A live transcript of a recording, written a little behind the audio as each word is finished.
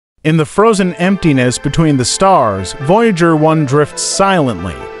In the frozen emptiness between the stars, Voyager 1 drifts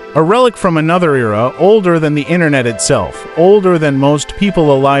silently. A relic from another era, older than the internet itself, older than most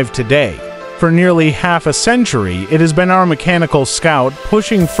people alive today. For nearly half a century, it has been our mechanical scout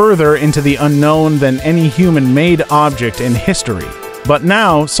pushing further into the unknown than any human-made object in history. But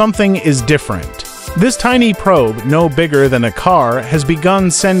now, something is different. This tiny probe, no bigger than a car, has begun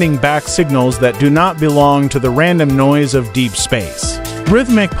sending back signals that do not belong to the random noise of deep space.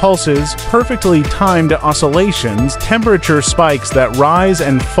 Rhythmic pulses, perfectly timed oscillations, temperature spikes that rise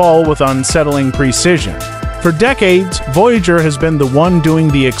and fall with unsettling precision. For decades, Voyager has been the one doing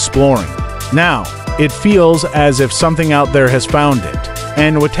the exploring. Now, it feels as if something out there has found it.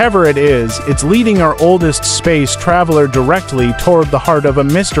 And whatever it is, it's leading our oldest space traveler directly toward the heart of a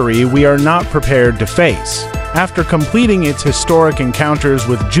mystery we are not prepared to face. After completing its historic encounters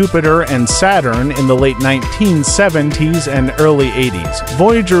with Jupiter and Saturn in the late 1970s and early 80s,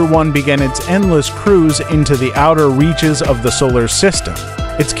 Voyager 1 began its endless cruise into the outer reaches of the solar system.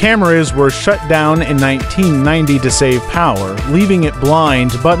 Its cameras were shut down in 1990 to save power, leaving it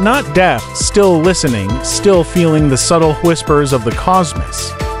blind but not deaf, still listening, still feeling the subtle whispers of the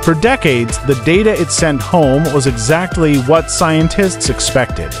cosmos. For decades, the data it sent home was exactly what scientists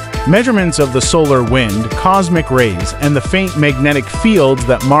expected. Measurements of the solar wind, cosmic rays, and the faint magnetic fields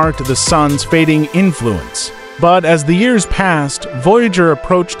that marked the sun's fading influence. But as the years passed, Voyager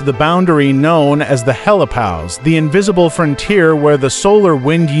approached the boundary known as the helipause, the invisible frontier where the solar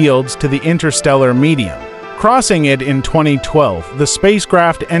wind yields to the interstellar medium. Crossing it in 2012, the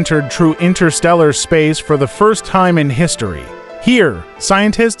spacecraft entered true interstellar space for the first time in history. Here,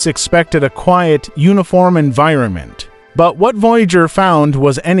 scientists expected a quiet, uniform environment. But what Voyager found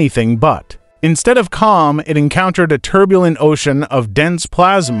was anything but. Instead of calm, it encountered a turbulent ocean of dense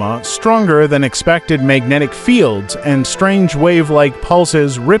plasma, stronger than expected magnetic fields, and strange wave-like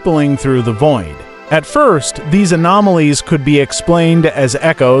pulses rippling through the void. At first, these anomalies could be explained as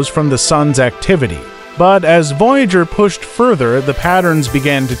echoes from the sun's activity. But as Voyager pushed further, the patterns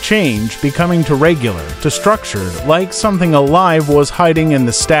began to change, becoming too regular, too structured, like something alive was hiding in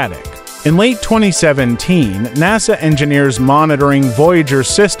the static. In late 2017, NASA engineers monitoring Voyager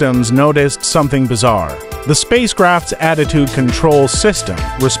systems noticed something bizarre. The spacecraft's attitude control system,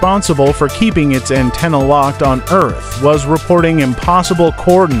 responsible for keeping its antenna locked on Earth, was reporting impossible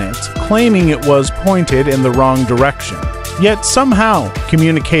coordinates, claiming it was pointed in the wrong direction. Yet somehow,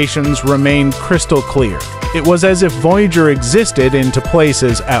 communications remained crystal clear. It was as if Voyager existed in two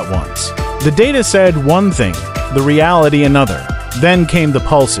places at once. The data said one thing, the reality another. Then came the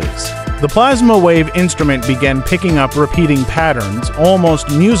pulses. The plasma wave instrument began picking up repeating patterns, almost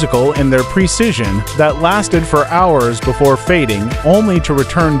musical in their precision, that lasted for hours before fading, only to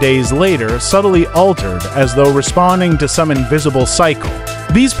return days later, subtly altered as though responding to some invisible cycle.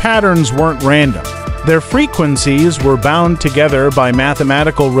 These patterns weren't random. Their frequencies were bound together by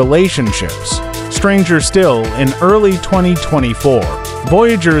mathematical relationships. Stranger still, in early 2024,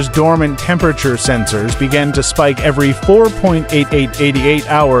 Voyager's dormant temperature sensors began to spike every 4.8888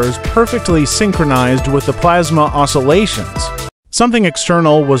 hours, perfectly synchronized with the plasma oscillations. Something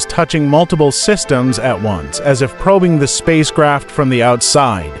external was touching multiple systems at once, as if probing the spacecraft from the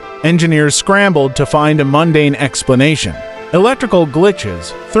outside. Engineers scrambled to find a mundane explanation. Electrical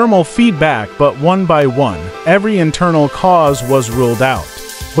glitches, thermal feedback, but one by one, every internal cause was ruled out.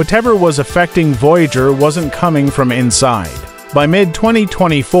 Whatever was affecting Voyager wasn't coming from inside. By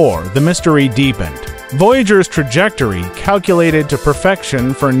mid-2024, the mystery deepened. Voyager's trajectory, calculated to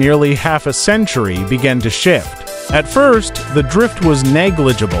perfection for nearly half a century, began to shift. At first, the drift was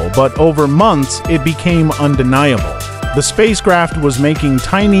negligible, but over months, it became undeniable. The spacecraft was making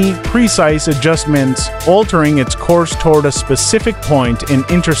tiny, precise adjustments, altering its course toward a specific point in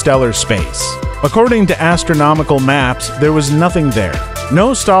interstellar space. According to astronomical maps, there was nothing there.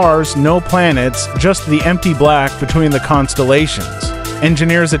 No stars, no planets, just the empty black between the constellations.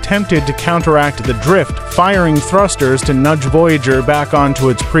 Engineers attempted to counteract the drift, firing thrusters to nudge Voyager back onto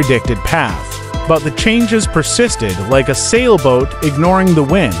its predicted path. But the changes persisted, like a sailboat ignoring the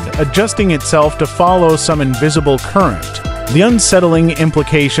wind, adjusting itself to follow some invisible current. The unsettling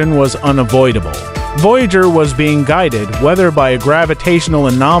implication was unavoidable. Voyager was being guided, whether by a gravitational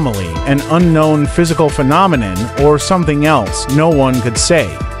anomaly, an unknown physical phenomenon, or something else no one could say.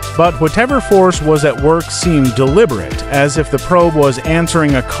 But whatever force was at work seemed deliberate, as if the probe was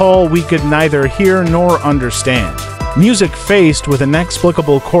answering a call we could neither hear nor understand. Music faced with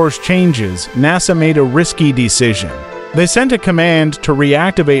inexplicable course changes, NASA made a risky decision. They sent a command to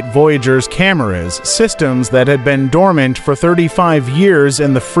reactivate Voyager's cameras, systems that had been dormant for 35 years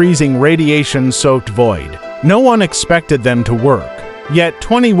in the freezing radiation-soaked void. No one expected them to work. Yet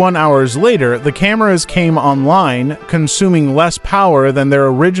 21 hours later, the cameras came online, consuming less power than their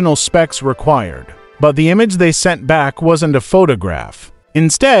original specs required. But the image they sent back wasn't a photograph.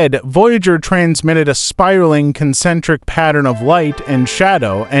 Instead, Voyager transmitted a spiraling concentric pattern of light and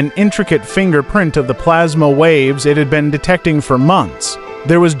shadow, an intricate fingerprint of the plasma waves it had been detecting for months.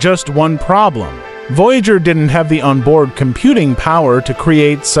 There was just one problem. Voyager didn't have the onboard computing power to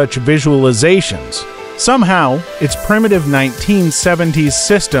create such visualizations. Somehow, its primitive 1970s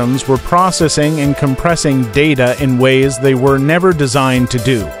systems were processing and compressing data in ways they were never designed to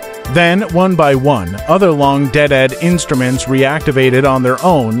do. Then, one by one, other long dead-end instruments reactivated on their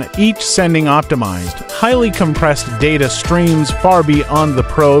own, each sending optimized, highly compressed data streams far beyond the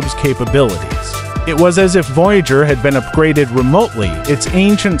probe's capabilities. It was as if Voyager had been upgraded remotely, its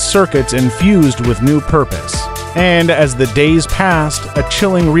ancient circuits infused with new purpose. And as the days passed, a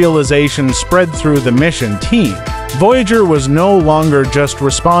chilling realization spread through the mission team. Voyager was no longer just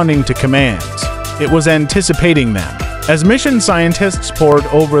responding to commands. It was anticipating them. As mission scientists pored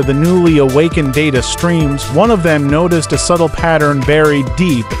over the newly awakened data streams, one of them noticed a subtle pattern buried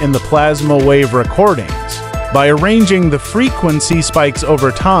deep in the plasma wave recordings. By arranging the frequency spikes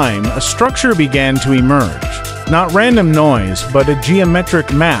over time, a structure began to emerge. Not random noise, but a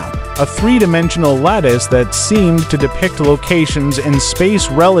geometric map, a three-dimensional lattice that seemed to depict locations in space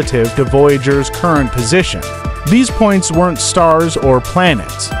relative to Voyager's current position. These points weren't stars or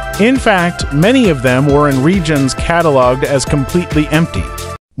planets. In fact, many of them were in regions cataloged as completely empty.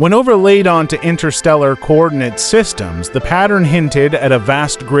 When overlaid onto interstellar coordinate systems, the pattern hinted at a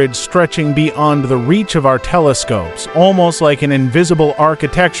vast grid stretching beyond the reach of our telescopes, almost like an invisible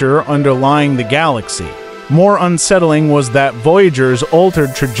architecture underlying the galaxy. More unsettling was that Voyager's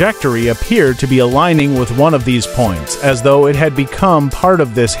altered trajectory appeared to be aligning with one of these points, as though it had become part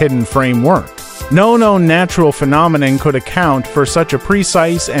of this hidden framework. No known natural phenomenon could account for such a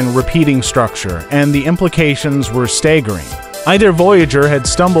precise and repeating structure, and the implications were staggering. Either Voyager had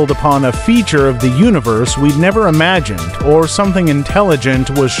stumbled upon a feature of the universe we'd never imagined, or something intelligent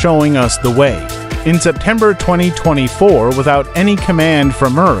was showing us the way. In September 2024, without any command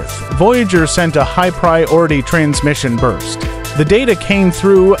from Earth, Voyager sent a high-priority transmission burst. The data came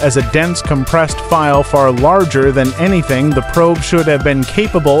through as a dense compressed file far larger than anything the probe should have been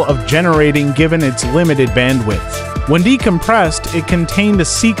capable of generating given its limited bandwidth. When decompressed, it contained a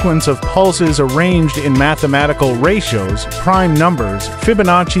sequence of pulses arranged in mathematical ratios, prime numbers,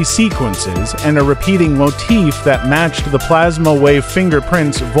 Fibonacci sequences, and a repeating motif that matched the plasma wave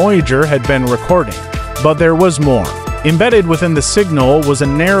fingerprints Voyager had been recording. But there was more. Embedded within the signal was a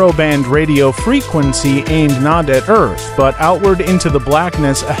narrowband radio frequency aimed not at Earth, but outward into the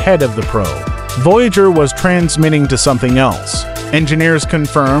blackness ahead of the probe. Voyager was transmitting to something else. Engineers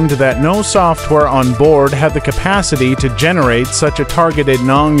confirmed that no software on board had the capacity to generate such a targeted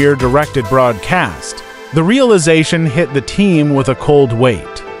non-ear directed broadcast. The realization hit the team with a cold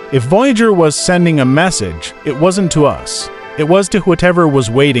weight. If Voyager was sending a message, it wasn't to us. It was to whatever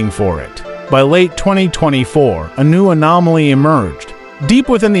was waiting for it. By late 2024, a new anomaly emerged. Deep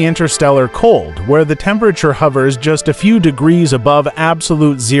within the interstellar cold, where the temperature hovers just a few degrees above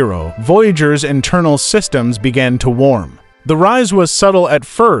absolute zero, Voyager's internal systems began to warm. The rise was subtle at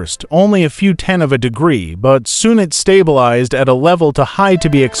first, only a few tenths of a degree, but soon it stabilized at a level too high to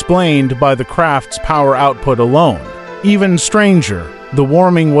be explained by the craft's power output alone. Even stranger, the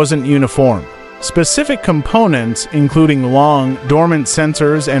warming wasn't uniform. Specific components, including long, dormant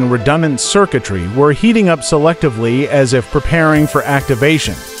sensors and redundant circuitry, were heating up selectively as if preparing for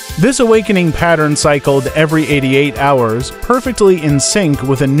activation. This awakening pattern cycled every 88 hours, perfectly in sync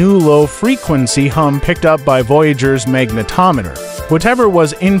with a new low-frequency hum picked up by Voyager's magnetometer. Whatever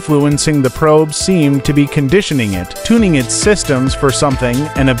was influencing the probe seemed to be conditioning it, tuning its systems for something,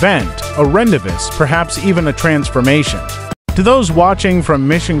 an event, a rendezvous, perhaps even a transformation. To those watching from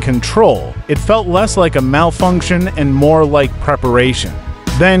mission control, it felt less like a malfunction and more like preparation.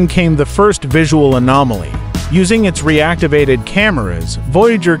 Then came the first visual anomaly. Using its reactivated cameras,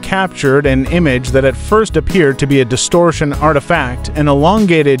 Voyager captured an image that at first appeared to be a distortion artifact, an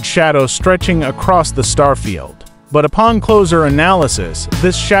elongated shadow stretching across the starfield. But upon closer analysis,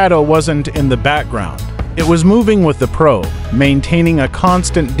 this shadow wasn't in the background. It was moving with the probe, maintaining a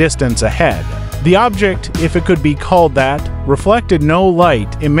constant distance ahead. The object, if it could be called that, reflected no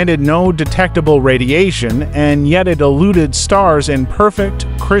light, emitted no detectable radiation, and yet it eluded stars in perfect,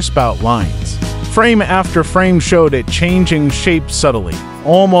 crisp outlines. Frame after frame showed it changing shape subtly,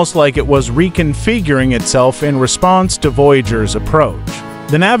 almost like it was reconfiguring itself in response to Voyager's approach.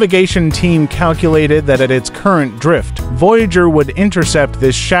 The navigation team calculated that at its current drift, Voyager would intercept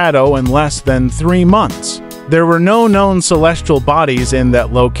this shadow in less than 3 months. There were no known celestial bodies in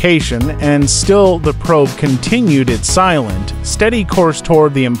that location, and still the probe continued its silent, steady course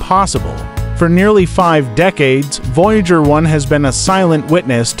toward the impossible. For nearly 5 decades, Voyager 1 has been a silent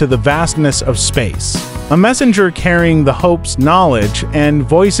witness to the vastness of space, a messenger carrying the hopes, knowledge, and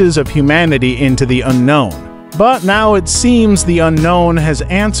voices of humanity into the unknown. But now it seems the unknown has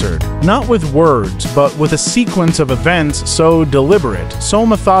answered, not with words, but with a sequence of events so deliberate, so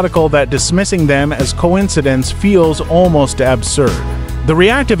methodical that dismissing them as coincidence feels almost absurd. The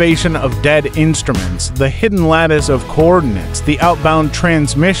reactivation of dead instruments, the hidden lattice of coordinates, the outbound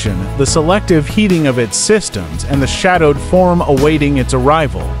transmission, the selective heating of its systems, and the shadowed form awaiting its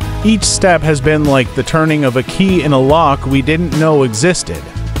arrival. Each step has been like the turning of a key in a lock we didn't know existed.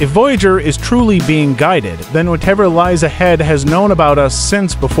 If Voyager is truly being guided, then whatever lies ahead has known about us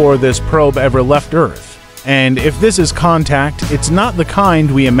since before this probe ever left Earth. And if this is contact, it's not the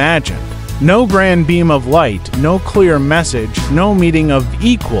kind we imagined. No grand beam of light, no clear message, no meeting of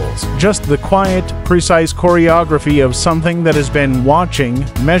equals, just the quiet, precise choreography of something that has been watching,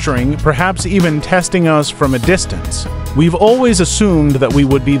 measuring, perhaps even testing us from a distance. We've always assumed that we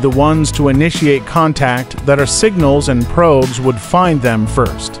would be the ones to initiate contact, that our signals and probes would find them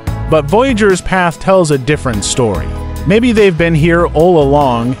first. But Voyager's path tells a different story. Maybe they've been here all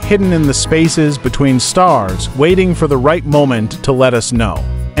along, hidden in the spaces between stars, waiting for the right moment to let us know.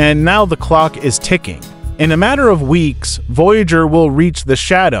 And now the clock is ticking. In a matter of weeks, Voyager will reach the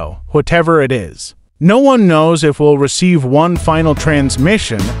shadow, whatever it is. No one knows if we'll receive one final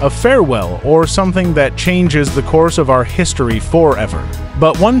transmission, a farewell, or something that changes the course of our history forever.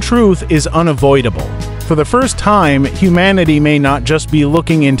 But one truth is unavoidable. For the first time, humanity may not just be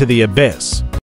looking into the abyss.